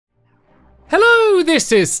Hello,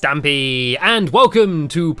 this is Stampy, and welcome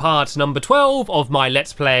to part number 12 of my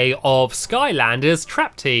Let's Play of Skylanders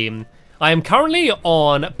Trap Team. I am currently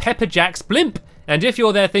on Pepper Jack's blimp, and if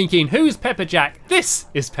you're there thinking, who's Pepper Jack? This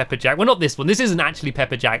is Pepper Jack. Well, not this one. This isn't actually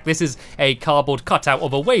Pepper Jack. This is a cardboard cutout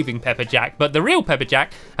of a waving Pepper Jack, but the real Pepper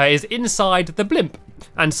Jack is inside the blimp.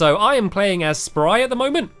 And so I am playing as Spry at the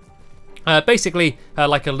moment. Basically,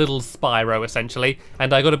 like a little Spyro, essentially.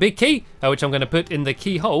 And I got a big key, which I'm going to put in the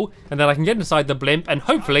keyhole, and then I can get inside the blimp and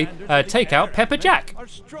hopefully take out Pepper Jack.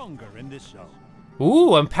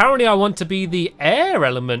 Ooh, apparently I want to be the air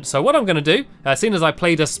element. So what I'm going to do, seeing as I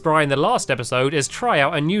played as Spry in the last episode, is try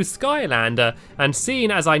out a new Skylander. And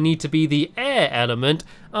seeing as I need to be the air element,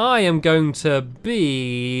 I am going to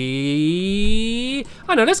be... I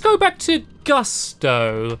don't know, let's go back to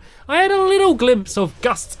Gusto. I had a little glimpse of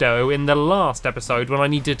Gusto in the last episode when I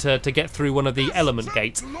needed to get through one of the element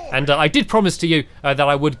gates. And I did promise to you that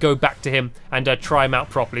I would go back to him and try him out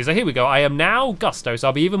properly. So here we go, I am now Gusto, so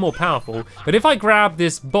I'll be even more powerful. But if I grab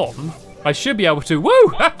this bomb, I should be able to,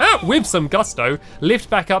 woo, with some gusto, lift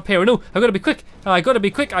back up here. And oh, I've got to be quick. I gotta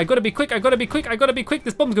be quick. I gotta be quick. I gotta be quick. I gotta be quick.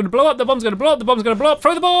 This bomb's gonna blow up. The bomb's gonna blow up. The bomb's gonna blow up.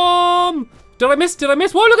 Throw the bomb. Did I miss? Did I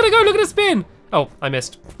miss? Whoa, look at it go. Look at it spin. Oh, I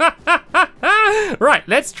missed. Right,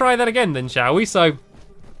 let's try that again then, shall we? So,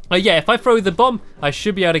 yeah, if I throw the bomb, I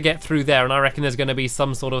should be able to get through there, and I reckon there's going to be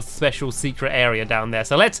some sort of special secret area down there.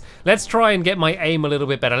 So let's try and get my aim a little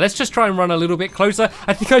bit better. Let's just try and run a little bit closer.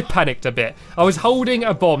 I think I panicked a bit. I was holding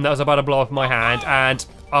a bomb that was about to blow off my hand, and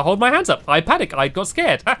I hold my hands up. I panicked. I got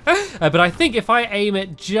scared. But I think if I aim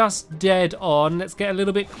it just dead on, let's get a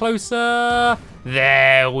little bit closer.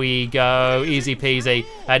 There we go. Easy peasy.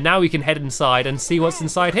 And now we can head inside and see what's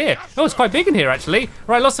inside here. Oh, it's quite big in here, actually.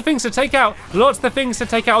 Right, lots of things to take out. Lots of things to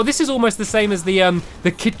take out. Oh, this is almost the same as the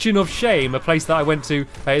Kitchen of Shame, a place that I went to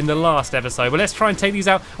in the last episode. But let's try and take these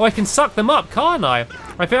out. Oh, I can suck them up, can't I?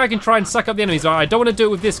 I think I can try and suck up the enemies. I don't want to do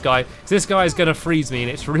it with this guy, because this guy is going to freeze me, and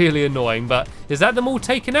it's really annoying. But is that them all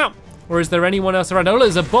taken out? Or is there anyone else around? Oh,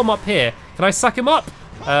 look, there's a bomb up here. Can I suck him up?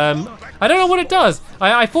 I don't know what it does.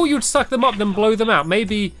 I thought you'd suck them up, then blow them out.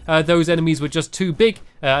 Maybe those enemies were just too big,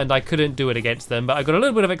 and I couldn't do it against them. But I've got a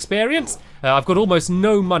little bit of experience. I've got almost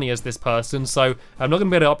no money as this person, so I'm not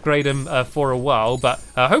going to be able to upgrade him for a while. But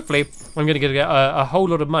hopefully, I'm going to get a whole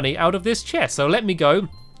lot of money out of this chest. So let me go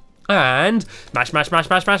and mash, mash, mash,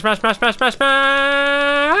 mash, mash, mash, mash, mash, mash, mash,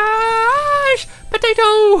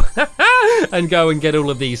 potato, and go and get all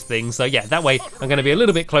of these things. So yeah, that way I'm going to be a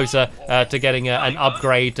little bit closer to getting an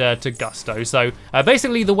upgrade to Gusto. So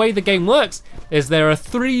basically the way the game works is there are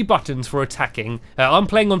 3 buttons for attacking. I'm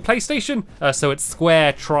playing on PlayStation, so it's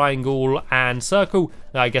square, triangle, and circle.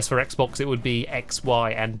 I guess for Xbox it would be X,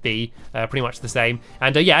 Y, and B, pretty much the same.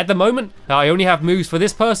 And yeah, at the moment I only have moves for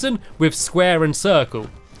this person with square and circle,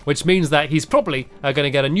 which means that he's probably going to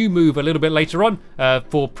get a new move a little bit later on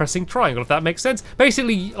for pressing triangle, if that makes sense.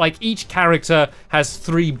 Basically, like, each character has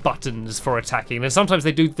 3 buttons for attacking, and sometimes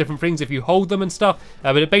they do different things if you hold them and stuff,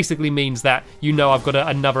 but it basically means that you know I've got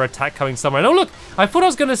another attack coming somewhere. And oh look, I thought I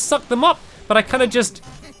was going to suck them up, but I kind of just,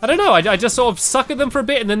 I don't know, I just sort of suck at them for a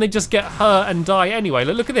bit and then they just get hurt and die anyway.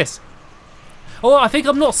 Look at this. Oh, I think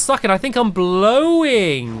I'm not sucking, I think I'm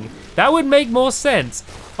blowing. That would make more sense.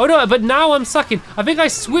 Oh no, but now I'm sucking. I think I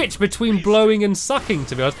switched between blowing and sucking,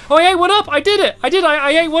 to be honest. Oh, I ate one up, I did it. I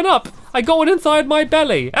ate one up. I got one inside my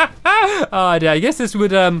belly. I guess this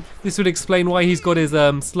would explain why he's got his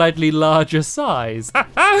slightly larger size.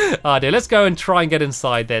 Oh dear, let's go and try and get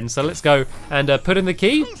inside then. So let's go and put in the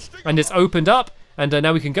key, and it's opened up. And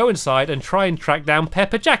now we can go inside and try and track down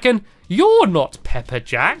Pepper Jack. And you're not Pepper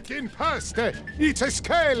Jack. Pasta. It's a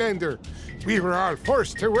Skylander. We were all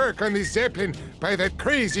forced to work on the Zeppelin by that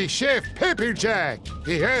crazy chef Pepper Jack.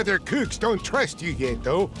 The other cooks don't trust you yet,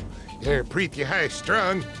 though. They're pretty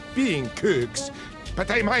high-strung, being cooks. But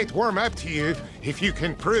they might warm up to you if you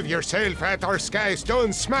can prove yourself at our Sky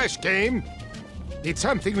Stone Smash game. It's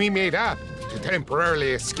something we made up to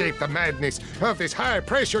temporarily escape the madness of this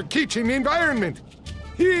high-pressure kitchen environment.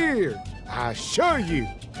 Here, I'll show you.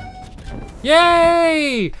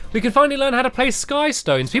 Yay! We can finally learn how to play Sky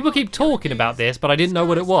Stones. People keep talking about this, but I didn't know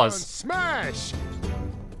what it was. Smash!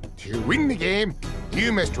 To win the game,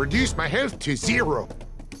 you must reduce my health to 0.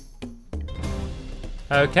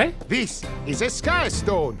 Okay. This is a Sky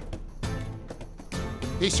Stone.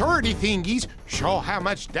 The swordy thingies show how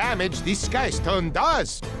much damage this Sky Stone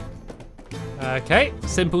does. Okay,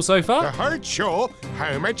 simple so far. The hearts show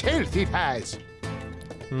how much health it has.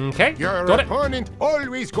 Okay, Your got it. opponent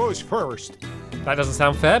always goes first. That doesn't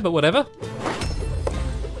sound fair, but whatever.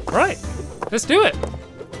 Right, let's do it.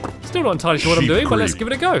 Still not entirely sure what I'm doing, but let's give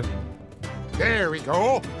it a go. There we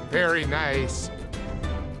go. Very nice.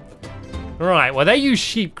 Right, well they use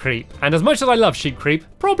sheep creep, and as much as I love sheep creep,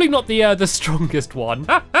 probably not the strongest one.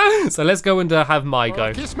 So let's go and have my go.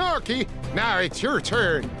 Okay, Smoky, now it's your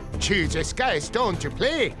turn. Choose a Sky Stone to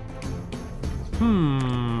play.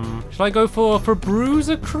 Should I go for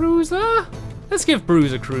Bruiser Cruiser? Let's give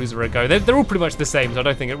Bruiser Cruiser a go. They're all pretty much the same, so I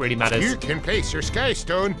don't think it really matters. You can place your Sky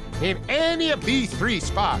Stone in any of these 3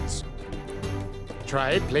 spots.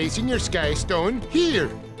 Try placing your Sky Stone here.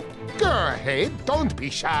 Go ahead, don't be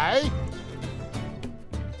shy.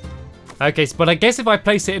 Okay, but I guess if I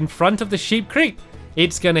place it in front of the sheep creep,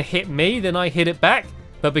 it's gonna hit me, then I hit it back.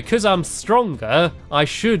 But because I'm stronger, I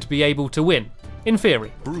should be able to win, in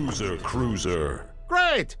theory. Bruiser Cruiser.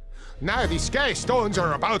 Great! Now the Sky Stones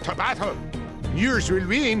are about to battle. Yours will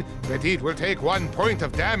win, but it will take 1 point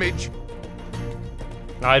of damage.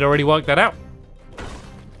 I'd already worked that out.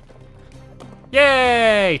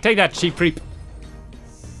 Yay! Take that, sheep creep.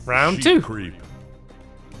 Round 2. Creep.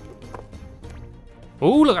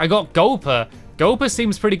 Oh, look, I got Gulper. Gulper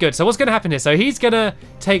seems pretty good. So what's gonna happen here? So we're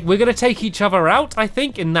gonna take each other out, I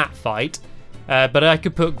think, in that fight. But I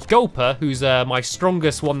could put Gulper, who's my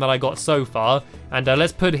strongest one that I got so far, and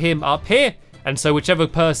let's put him up here. And so whichever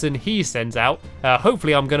person he sends out,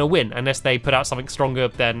 hopefully I'm gonna win, unless they put out something stronger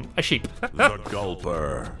than a sheep. The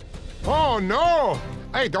Gulper. Oh no!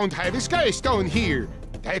 I don't have a Sky Stone here.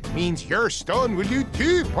 That means your stone will do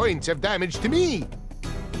 2 points of damage to me.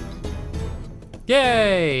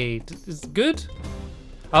 Yay! Is it good?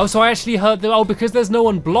 Oh, so I actually heard that. Oh, because there's no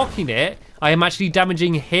one blocking it, I am actually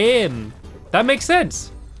damaging him. That makes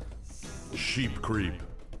sense. Sheep Creep.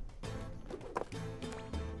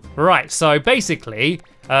 Right, so basically,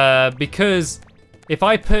 because if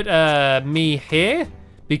I put me here,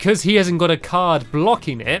 because he hasn't got a card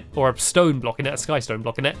blocking it, or a stone blocking it, a sky stone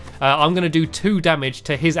blocking it, I'm gonna do 2 damage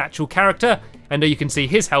to his actual character, and you can see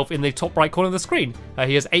his health in the top right corner of the screen.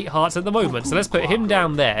 He has 8 hearts at the moment, so let's put him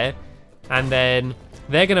down there, and then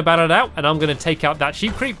they're gonna battle it out, and I'm gonna take out that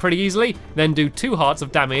sheep creep pretty easily, then do 2 hearts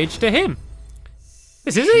of damage to him.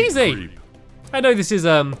 This is easy. Creep. I know this is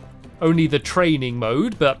only the training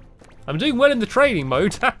mode, but I'm doing well in the training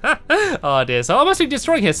mode. Oh dear, so I'm actually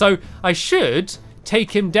destroying here, so I should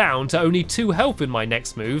take him down to only 2 health in my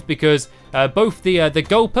next move, because both the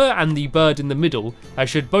Gulper and the bird in the middle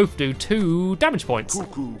should both do 2 damage points.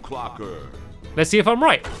 Cuckoo Clocker. Let's see if I'm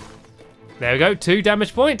right. There we go, 2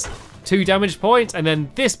 damage points, 2 damage points, and then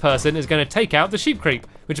this person is going to take out the sheep creep,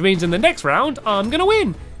 which means in the next round, I'm going to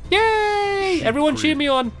win. Yay! Everyone cheer me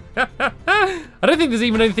on. I don't think there's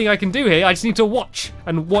even anything I can do here. I just need to watch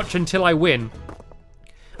and watch until I win.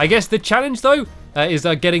 I guess the challenge though is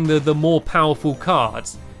getting the more powerful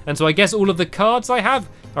cards. And so I guess all of the cards I have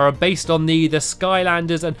are based on the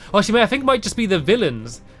Skylanders and actually I think it might just be the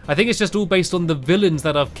villains. I think it's just all based on the villains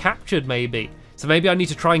that I've captured maybe. So maybe I need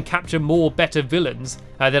to try and capture more better villains,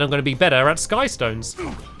 then I'm going to be better at Sky Stones.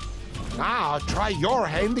 Now try your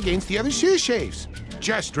hand against the other shoe chefs.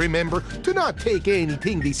 Just remember to not take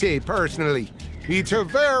anything they say personally. It's a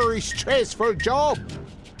very stressful job.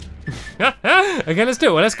 Okay, let's do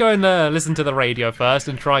it. Well, let's go and listen to the radio first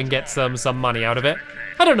and try and get some money out of it.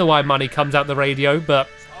 I don't know why money comes out the radio, but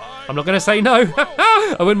I'm not going to say no.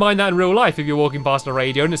 I wouldn't mind that in real life if you're walking past a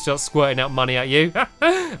radio and it's just squirting out money at you.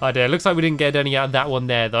 Oh dear, looks like we didn't get any out of that one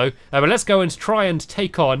there though. But let's go and try and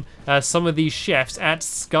take on some of these chefs at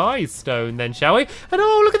Sky Stone then, shall we? And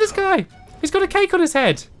oh, look at this guy. He's got a cake on his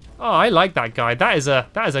head. Oh, I like that guy. That is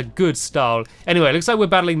a good style. Anyway, looks like we're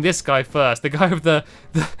battling this guy first. The guy with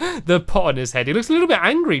the pot on his head. He looks a little bit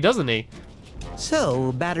angry, doesn't he?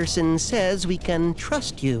 So, Batterson says we can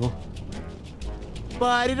trust you.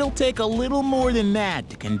 But it'll take a little more than that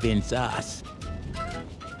to convince us.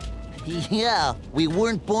 Yeah, we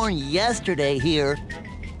weren't born yesterday here.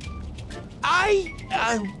 I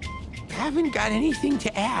haven't got anything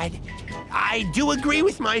to add. I do agree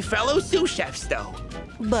with my fellow sous chefs, though.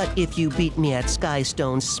 But if you beat me at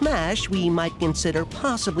Skystone Smash, we might consider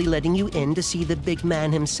possibly letting you in to see the big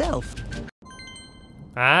man himself.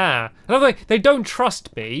 Ah, they don't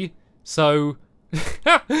trust me, so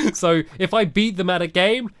so if I beat them at a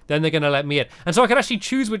game, then they're gonna let me in. And so I can actually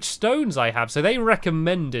choose which stones I have. So they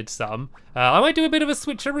recommended some. I might do a bit of a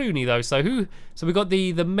switcheroony though. So we got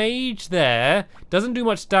the mage there. Doesn't do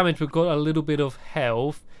much damage, but got a little bit of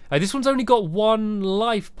health. This one's only got 1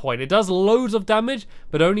 life point. It does loads of damage,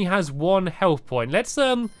 but only has 1 health point. Let's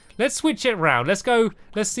switch it around. Let's go.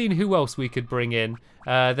 Let's see who else we could bring in.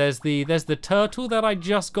 There's the turtle that I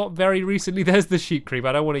just got very recently. There's the sheep creep.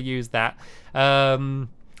 I don't want to use that.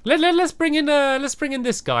 Let's bring in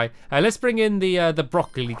this guy. Let's bring in the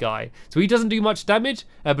broccoli guy. So he doesn't do much damage,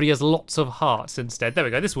 but he has lots of hearts instead. There we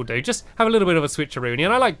go. This will do. Just have a little bit of a switcheroonie,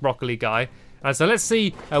 and I like broccoli guy. And so let's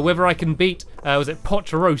see whether I can beat. Was it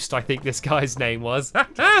Pot Roast? I think this guy's name was.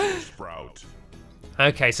 Sprout.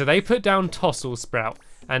 Okay, so they put down Tossle Sprout.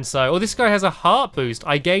 And so, this guy has a heart boost.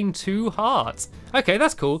 I gain 2 hearts. Okay,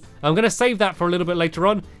 that's cool. I'm going to save that for a little bit later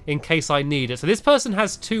on in case I need it. So this person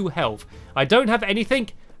has 2 health. I don't have anything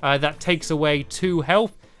that takes away 2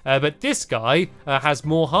 health, but this guy has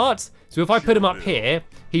more hearts. So if I put him up here,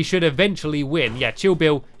 he should eventually win. Yeah, Chill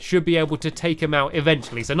Bill should be able to take him out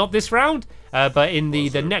eventually. So not this round, but in the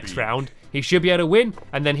next round, he should be able to win,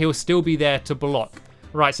 and then he'll still be there to block.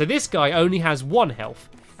 Right, so this guy only has 1 health.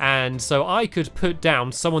 And so I could put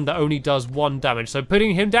down someone that only does 1 damage. So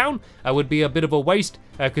putting him down would be a bit of a waste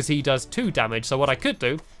because he does 2 damage. So what I could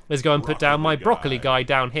do is go and put down my broccoli guy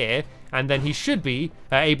down here, and then he should be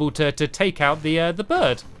able to take out the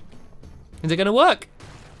bird. Is it going to work?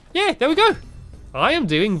 Yeah, there we go. I am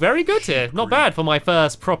doing very good here. Not bad for my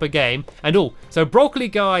first proper game. And so broccoli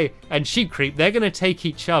guy and sheep creep, they're going to take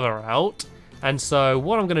each other out. And so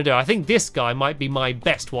what I'm going to do, I think this guy might be my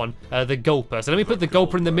best one, the Gulper. So let me put the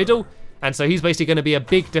Gulper in the middle. And so he's basically going to be a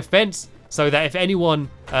big defense so that if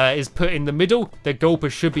anyone is put in the middle, the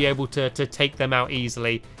Gulper should be able to take them out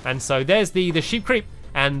easily. And so there's the sheep creep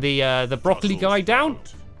and the broccoli guy down.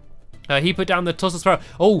 He put down the Tossle Sprout.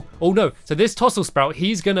 Oh no. So this Tossle Sprout,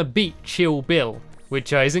 he's going to beat Chill Bill,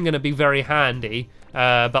 which isn't going to be very handy.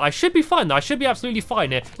 But I should be fine though. I should be absolutely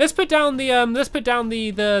fine here. Let's put down the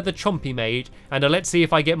Chompy Mage, and let's see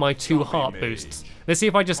if I get my 2 heart boosts. Let's see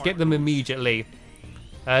if I just get them immediately.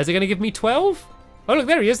 Is it going to give me 12? Oh look,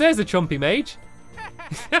 there he is. There's the Chompy Mage.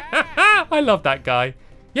 I love that guy.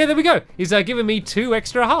 Yeah, there we go. He's giving me 2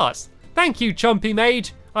 extra hearts. Thank you, Chompy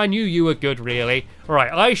Mage. I knew you were good, really. Right,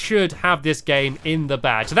 I should have this game in the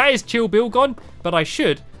bag. So that is Chill Bill gone, but I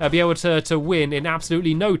should be able to win in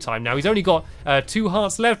absolutely no time. Now, he's only got 2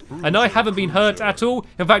 hearts left, and I haven't been hurt at all.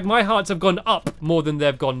 In fact, my hearts have gone up more than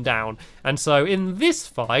they've gone down. And so in this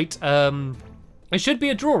fight, it should be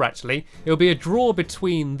a draw, actually. It'll be a draw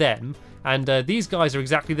between them. And these guys are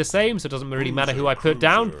exactly the same, so it doesn't really matter who I put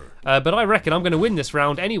down. But I reckon I'm going to win this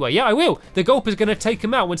round anyway. Yeah, I will. The Gulper's going to take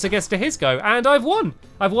him out once it gets to his go. And I've won.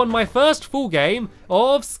 I've won my first full game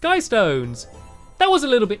of Skystones. That was a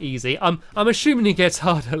little bit easy. I'm assuming it gets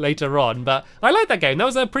harder later on, but I like that game. That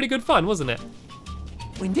was pretty good fun, wasn't it?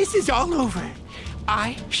 When this is all over,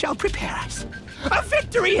 I shall prepare us a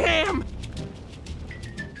victory ham!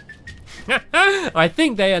 I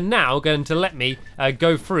think they are now going to let me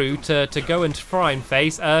go through to go and try and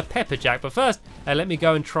face Pepperjack. But first, let me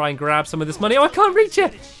go and try and grab some of this money. Oh, I can't reach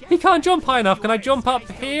it. He can't jump high enough. Can I jump up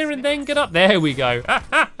here and then get up? There we go.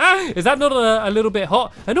 Is that not a little bit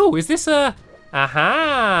hot? And is this a...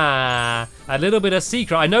 Aha! A little bit of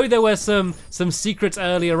secret. I know there were some secrets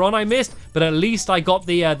earlier on I missed, but at least I got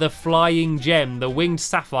the flying gem, the winged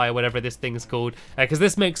sapphire, whatever this thing's called. Because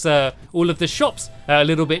this makes all of the shops a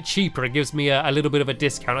little bit cheaper. It gives me a little bit of a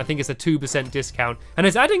discount. I think it's a 2% discount, and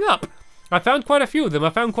it's adding up. I found quite a few of them. I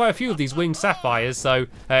found quite a few of these winged sapphires, so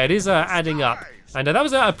it is adding up. And that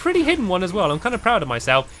was a pretty hidden one as well. I'm kind of proud of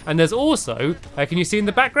myself. And there's also, can you see in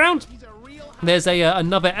the background? There's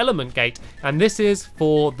another element gate, and this is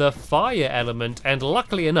for the fire element. And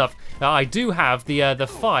luckily enough, I do have the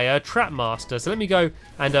fire trap master. So let me go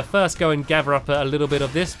and first go and gather up a little bit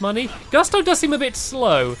of this money. Gusto does seem a bit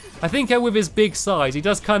slow. I think with his big size, he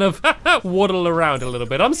does kind of waddle around a little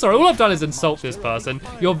bit. I'm sorry, all I've done is insult this person.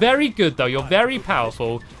 You're very good though. You're very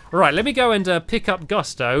powerful. Right, let me go and pick up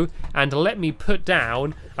Gusto, and let me put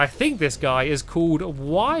down, I think this guy is called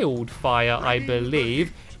Wildfire, I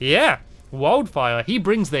believe. Yeah. Wildfire, he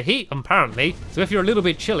brings the heat apparently, so if you're a little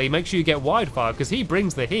bit chilly, make sure you get Wildfire because he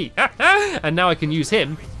brings the heat. And now I can use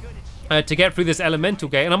him to get through this elemental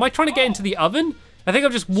gate. And am I trying to get into the oven? I think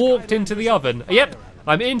I've just walked into the oven. Yep,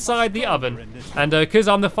 I'm inside the oven. And because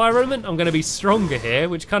I'm the fire element, I'm going to be stronger here,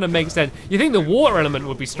 which kind of makes sense. You think the water element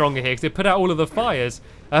would be stronger here because it put out all of the fires.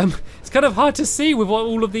 It's kind of hard to see with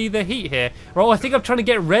all of the heat here. Oh, I think I'm trying to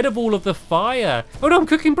get rid of all of the fire. Oh no, I'm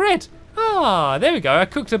cooking bread. Ah, there we go. I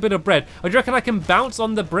cooked a bit of bread. Oh, do you reckon I can bounce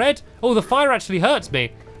on the bread? Oh, the fire actually hurts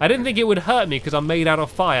me. I didn't think it would hurt me because I'm made out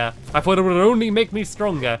of fire. I thought it would only make me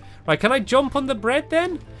stronger. Right, can I jump on the bread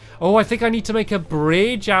then? Oh, I think I need to make a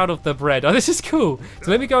bridge out of the bread. Oh, this is cool.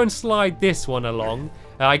 So let me go and slide this one along.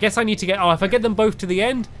 I guess I need to get... Oh, if I get them both to the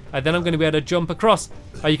end, then I'm going to be able to jump across.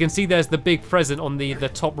 You can see there's the big present on the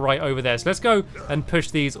top right over there. So let's go and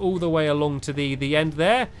push these all the way along to the end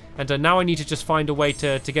there. And now I need to just find a way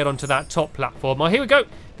to get onto that top platform. Oh, here we go.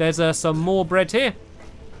 There's some more bread here.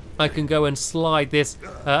 I can go and slide this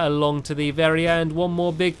along to the very end. One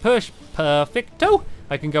more big push. Perfecto.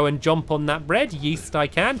 I can go and jump on that bread. Yeast I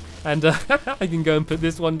can. And I can go and put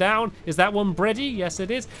this one down. Is that one bready? Yes,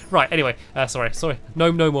 it is. Right, anyway. Sorry.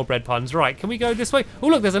 No more bread puns. Right, can we go this way? Oh,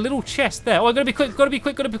 look, there's a little chest there. Oh, I gotta be quick, gotta be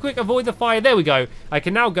quick. Avoid the fire. There we go. I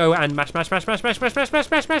can now go and mash.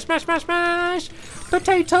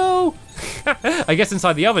 Potato. I guess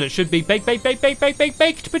inside the oven it should be baked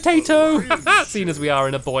potato. Seeing as we are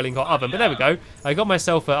in a boiling hot oven. But there we go. I got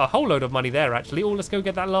myself a whole load of money there, actually. Oh, let's go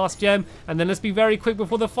get that last gem. And then let's be very quick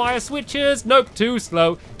before the fire switches. Nope, too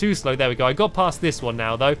slow. There we go. I got past this one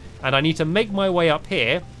now, though. And I need to make my way up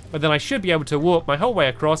here. But then I should be able to walk my whole way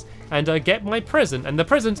across and get my present. And the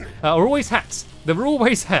presents are always hats. They're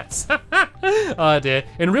always hats. Oh dear.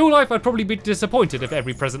 In real life, I'd probably be disappointed if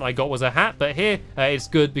every present I got was a hat. But here, it's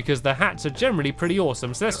good because the hats are generally pretty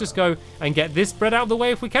awesome. So let's just go and get this bread out of the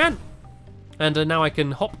way if we can. And now I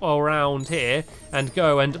can hop around here and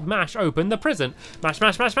go and mash open the present. Mash.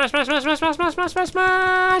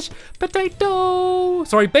 Potato.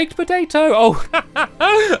 Sorry, baked potato. Oh,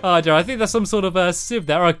 oh dear, I think there's some sort of a sieve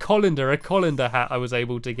there. A colander hat I was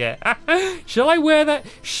able to get. Shall I wear that?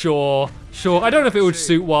 Sure. I don't know if it would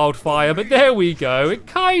suit Wildfire, but there we go. It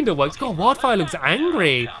kind of works. God, Wildfire looks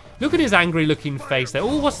angry. Look at his angry looking face there.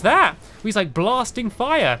 Oh, what's that? He's like blasting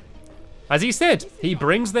fire. As he said, he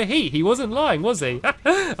brings the heat. He wasn't lying, was he?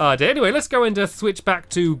 Oh dear. Anyway, let's go and switch back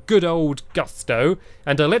to good old Gusto.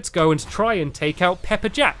 And let's go and try and take out Pepper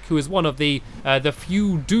Jack, who is one of the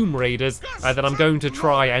few Doom Raiders that I'm going to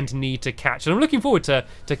try and need to catch. And I'm looking forward to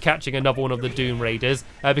catching another one of the Doom Raiders,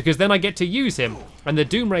 because then I get to use him. And the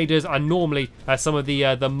Doom Raiders are normally some of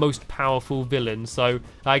the most powerful villains. So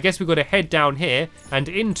I guess we've got to head down here and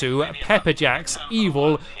into Pepper Jack's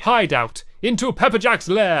evil hideout. Into Pepper Jack's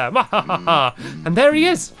lair. And there he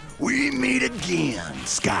is. We meet again,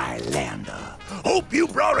 Skylander. Hope you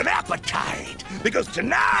brought an appetite, because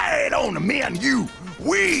tonight on the menu,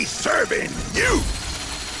 we serving you.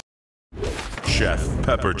 Chef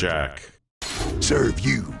Pepperjack. Serve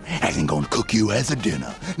you as in gonna cook you as a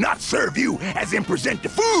dinner, not serve you as in present the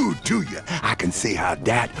food to you. I can see how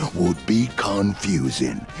that would be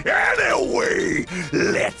confusing. Anyway,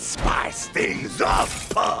 let's spice things up.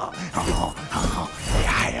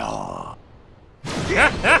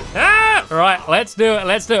 Right, let's do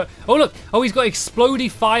it. Oh look, oh he's got explodey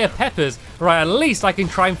fire peppers. Right, at least I can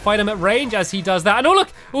try and fight him at range as he does that. And oh look,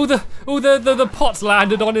 the pots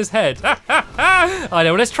landed on his head. I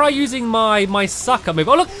know. Let's try using my sucker move.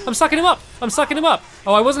 Oh look, I'm sucking him up.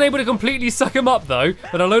 Oh, I wasn't able to completely suck him up though,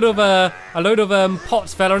 but a load of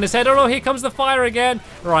pots fell on his head. Oh no, here comes the fire again.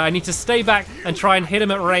 Right, I need to stay back and try and hit him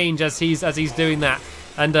at range as he's doing that.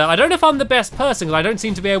 And I don't know if I'm the best person, because I don't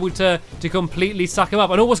seem to be able to completely suck him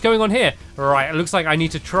up. And oh, what's going on here? Right, it looks like I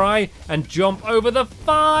need to try and jump over the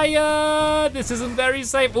fire. This isn't very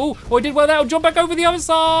safe. Oh, I did well there. I'll jump back over the other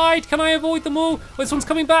side. Can I avoid them all? Oh, this one's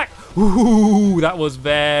coming back. Ooh, that was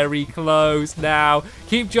very close now.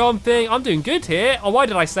 Keep jumping. I'm doing good here. Oh, why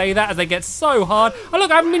did I say that as they get so hard? Oh,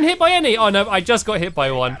 look, I haven't been hit by any. Oh, no, I just got hit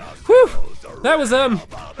by one. Whew. That was a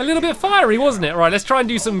little bit fiery, wasn't it? Right, let's try and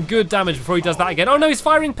do some good damage before he does that again. Oh no, he's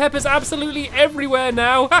firing peppers absolutely everywhere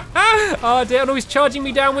now. Oh dear, no, he's charging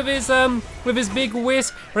me down with his big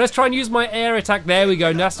whisk. Right, let's try and use my air attack. There we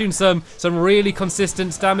go. Now that's doing some really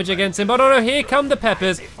consistent damage against him. But oh no, here come the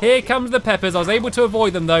peppers. Here comes the peppers. I was able to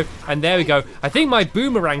avoid them though, and there we go. I think my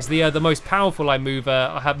boomerang's the most powerful move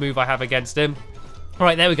I have against him.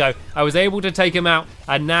 Right, there we go. I was able to take him out,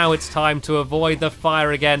 and now it's time to avoid the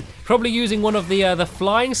fire again. Probably using one of the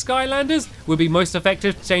flying Skylanders would be most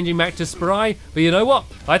effective, changing back to Spry. But you know what?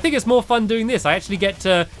 I think it's more fun doing this. I actually get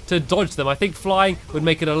to dodge them. I think flying would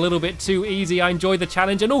make it a little bit too easy. I enjoy the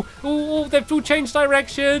challenge. And oh, they've all changed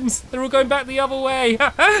directions. They're all going back the other way.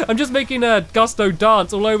 I'm just making a Gusto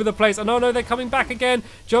dance all over the place. And oh no, they're coming back again.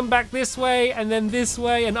 Jump back this way, and then this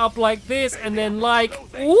way, and up like this, and then like,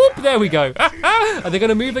 whoop, there we go. Are they going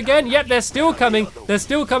to move again? Yep, they're still coming. They're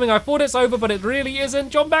still coming. I thought it's over, but it really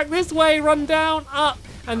isn't. Jump back this way, run down, up,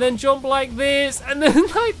 and then jump like this, and then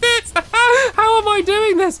like this. How am I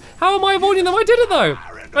doing this? How am I avoiding them? I did it though.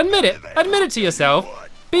 Admit it. Admit it to yourself.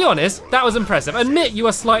 Be honest, that was impressive. Admit you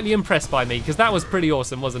are slightly impressed by me, because that was pretty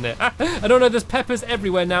awesome, wasn't it? I don't know, there's peppers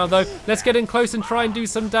everywhere now, though. Let's get in close and try and do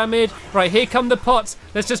some damage. Right, here come the pots.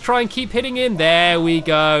 Let's just try and keep hitting him. There we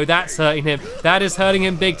go. That's hurting him. That is hurting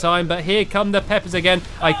him big time, but here come the peppers again.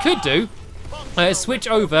 I could do switch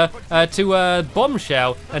over to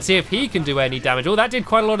Bombshell and see if he can do any damage. Oh, that did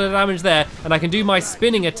quite a lot of damage there. And I can do my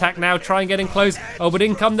spinning attack now, try and get in close. Oh, but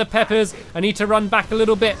in come the peppers. I need to run back a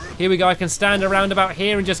little bit. Here we go. I can stand around about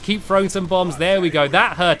here and just keep throwing some bombs. There we go.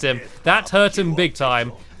 That hurt him. That hurt him big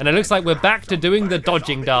time. And it looks like we're back to doing the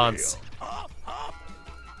dodging dance.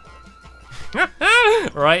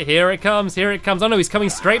 Right, here it comes, here it comes. Oh no, he's coming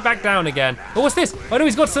straight back down again. Oh, what's this? Oh no,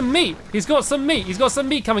 he's got some meat. He's got some meat. He's got some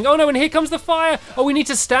meat coming. Oh no, and here comes the fire. Oh, we need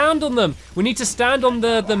to stand on them. We need to stand on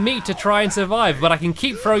the meat to try and survive, but I can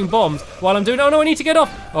keep throwing bombs while I'm doing. Oh no, I need to get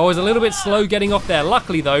off. Oh, I was a little bit slow getting off there.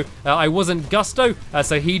 Luckily though, I wasn't Gusto,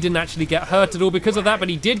 so he didn't actually get hurt at all because of that, but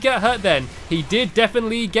he did get hurt then. He did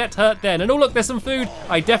definitely get hurt then. And oh look, there's some food.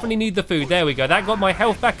 I definitely need the food. There we go. That got my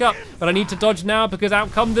health back up, but I need to dodge now because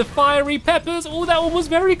out come the fiery peppers. Oh, that one was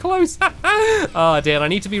very close. Oh dear, I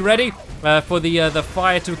need to be ready for the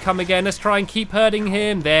fire to come again. Let's try and keep hurting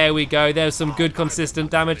him. There we go. There's some good consistent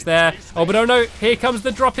damage there. Oh, but oh no, here comes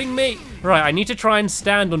the dropping meat. Right, I need to try and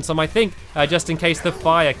stand on some, I think, just in case the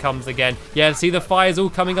fire comes again. Yeah, see the fire's all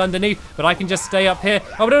coming underneath, but I can just stay up here.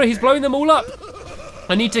 Oh, but no, he's blowing them all up.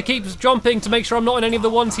 I need to keep jumping to make sure I'm not on any of the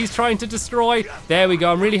ones he's trying to destroy. There we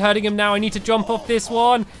go. I'm really hurting him now. I need to jump off this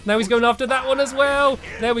one. Now he's going after that one as well.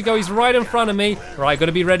 There we go. He's right in front of me. Right, got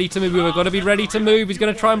to be ready to move. We've got to be ready to move. He's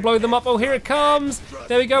going to try and blow them up. Oh, here it comes.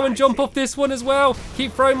 There we go. And jump off this one as well.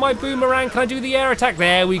 Keep throwing my boomerang. Can I do the air attack?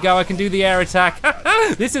 There we go. I can do the air attack.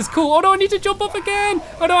 This is cool. Oh, no, I need to jump off again.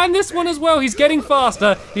 Oh, no, and this one as well. He's getting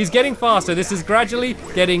faster. He's getting faster. This is gradually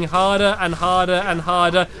getting harder and harder and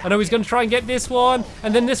harder. I know he's going to try and get this one.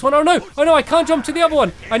 And then this one. Oh no, I can't jump to the other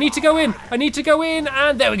one. I need to go in,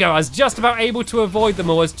 and there we go. I was just about able to avoid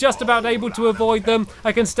them,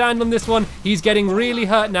 I can stand on this one. He's getting really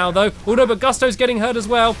hurt now though. Oh no, but Gusto's getting hurt as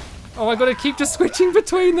well. Oh, I gotta keep just switching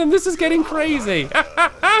between them. This is getting crazy.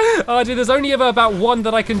 Oh, dude, there's only ever about one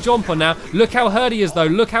that I can jump on now. Look how hurt he is,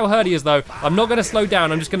 though. I'm not gonna slow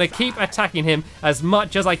down. I'm just gonna keep attacking him as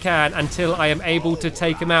much as I can until I am able to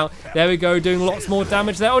take him out. There we go, doing lots more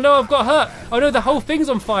damage there. Oh no, I've got hurt. Oh no, the whole thing's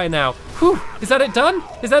on fire now. Whew, is that it done?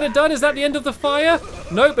 Is that the end of the fire?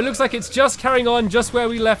 Nope, it looks like it's just carrying on just where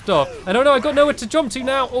we left off. And oh no, I got nowhere to jump to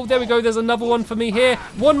now. Oh, there we go, there's another one for me here.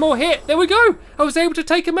 One more hit, there we go. I was able to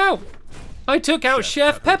take him out. I took out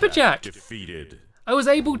Chef Pepperjack. Defeated. I was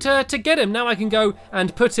able to get him. Now I can go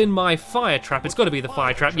and put in my fire trap. It's got to be the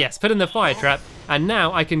fire trap. Yes, put in the fire trap. And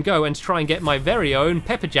now I can go and try and get my very own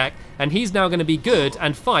Pepperjack. And he's now going to be good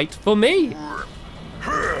and fight for me.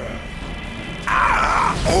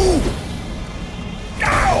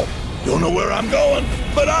 Ow! Don't know where I'm going,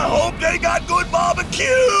 but I hope they got good barbecue!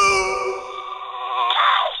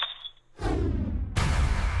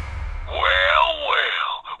 Well,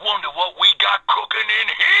 wonder what we got cooking in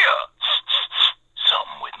here.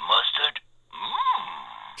 Something with mustard?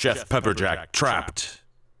 Chef Pepperjack trapped.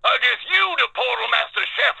 I guess you the Portal Master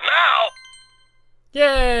Chef now.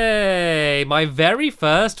 Yay! My very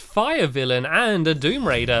first fire villain and a Doom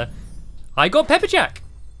Raider. I got Pepperjack.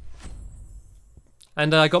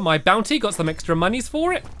 And I got my bounty, got some extra monies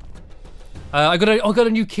for it. I got a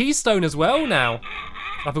new keystone as well now.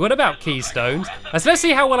 I forgot about keystones. So let's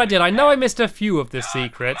see how well I did. I know I missed a few of the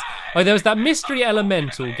secrets. Oh, there was that mystery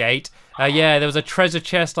elemental gate. Yeah, there was a treasure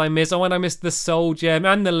chest I missed. Oh, and I missed the soul gem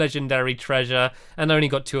and the legendary treasure. And I only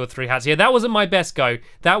got 2 or 3 hats. Yeah, that wasn't my best go.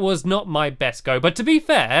 That was not my best go. But to be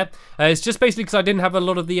fair, it's just basically because I didn't have a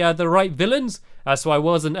lot of the right villains. So I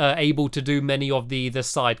wasn't able to do many of the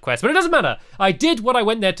side quests. But it doesn't matter. I did what I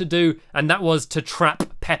went there to do, and that was to trap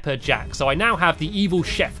Pepperjack. So I now have the evil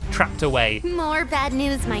chef trapped away. More bad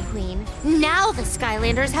news, my queen. Now the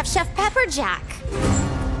Skylanders have Chef Pepperjack.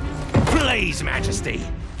 Please, Majesty,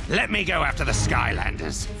 let me go after the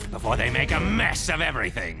Skylanders before they make a mess of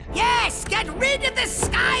everything. Yes, get rid of the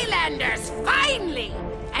Skylanders, finally!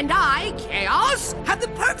 And I, Chaos, have the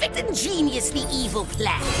perfect and geniusly evil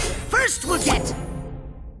plan. First we'll get...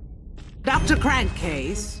 Dr.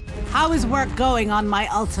 Crankcase, how is work going on my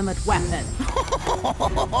ultimate weapon?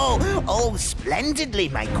 Oh, splendidly,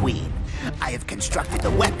 my queen. I have constructed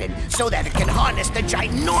the weapon so that it can harness the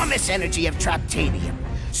ginormous energy of Traptanium.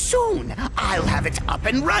 Soon, I'll have it up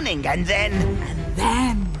and running, and then... And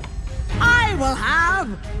then... I will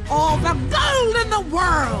have all the gold in the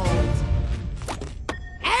world!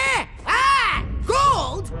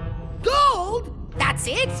 Gold? Gold? That's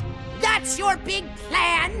it? That's your big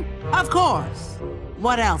plan? Of course.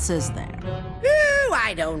 What else is there? Ooh,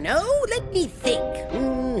 I don't know. Let me think.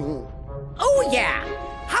 Oh, yeah.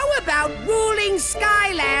 How about ruling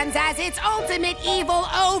Skylands as its ultimate evil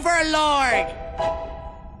overlord?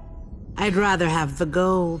 I'd rather have the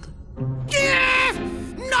gold.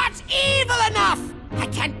 Not evil enough! I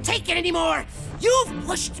can't take it anymore! You've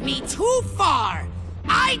pushed me too far!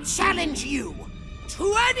 I challenge you to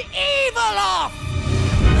an evil off!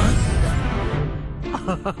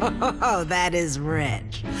 Oh, that is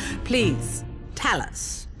rich. Please, tell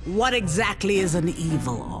us, what exactly is an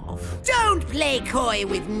evil off? Don't play coy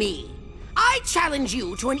with me. I challenge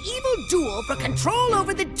you to an evil duel for control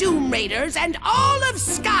over the Doom Raiders and all of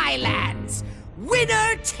Skylands.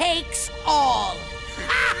 Winner takes all.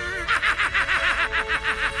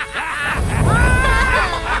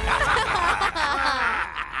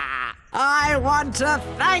 I want to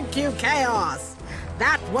thank you, Chaos.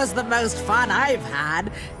 That was the most fun I've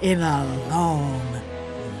had in a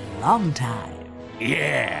long time.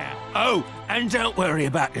 Yeah. Oh, and don't worry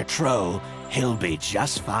about your troll. He'll be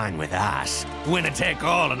just fine with us. Winner take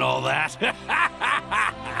all and all that.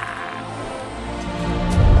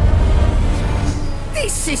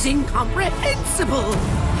 This is incomprehensible.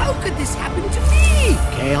 How could this happen to me?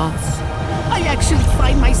 Chaos? I actually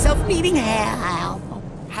find myself needing help.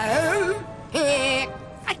 Help?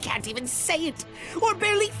 I can't even say it, or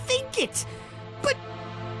barely think it. But...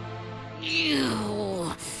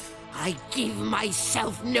 ew, I give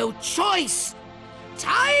myself no choice.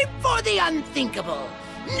 Time for the unthinkable.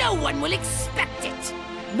 No one will expect it.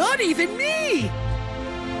 Not even me.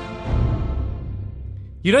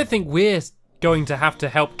 You don't think we're going to have to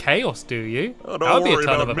help Chaos, do you? Oh, That'll don't be a worry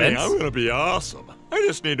ton about of me. events. I'm gonna be awesome. I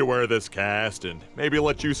just need to wear this cast and maybe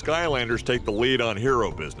let you Skylanders take the lead on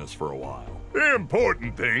hero business for a while. The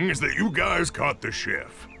important thing is that you guys caught the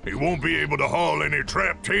chef. He won't be able to haul any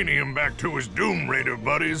Traptanium back to his Doom Raider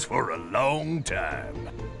buddies for a long time.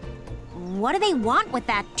 What do they want with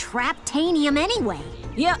that Traptanium anyway?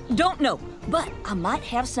 Yeah, don't know. But I might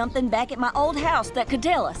have something back at my old house that could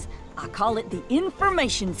tell us. I call it the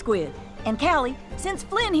Information Squid. And Callie, since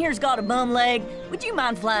Flynn here's got a bum leg, would you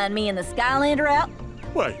mind flying me and the Skylander out?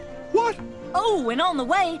 Wait, what? Oh, and on the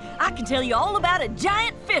way, I can tell you all about a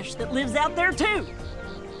giant fish that lives out there too.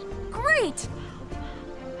 Great!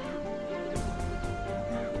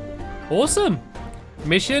 Awesome.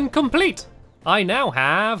 Mission complete. I now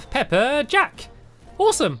have Pepper Jack.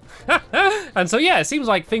 Awesome. And so yeah, it seems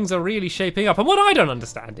like things are really shaping up. And what I don't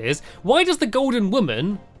understand is, why does the Golden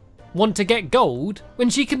Woman want to get gold when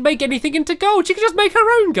she can make anything into gold? She can just make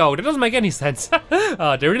her own gold. It doesn't make any sense.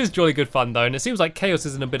 Oh dear, it is jolly good fun though, and it seems like Chaos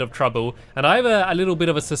is in a bit of trouble, and I have a little bit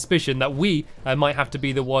of a suspicion that we might have to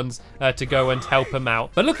be the ones to go and help him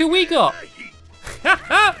out. But look who we got.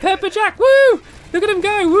 Pepper Jack, woo! Look at him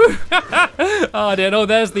go, woo! Oh dear, no,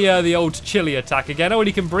 there's the old chili attack again. Oh, and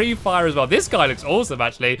he can breathe fire as well. This guy looks awesome,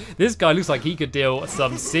 actually. This guy looks like he could deal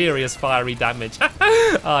some serious fiery damage.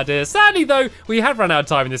 Oh dear. Sadly, though, we have run out of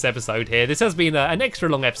time in this episode here. This has been an extra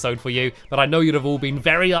long episode for you, but I know you'd have all been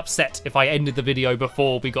very upset if I ended the video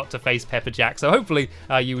before we got to face Pepper Jack. So hopefully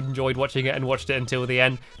you enjoyed watching it and watched it until the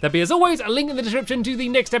end. There'll be, as always, a link in the description to the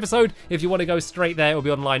next episode if you want to go straight there. It will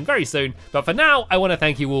be online very soon. But for now, I want to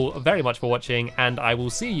thank you all very much for watching, and I will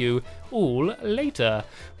see you all later.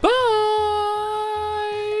 Bye!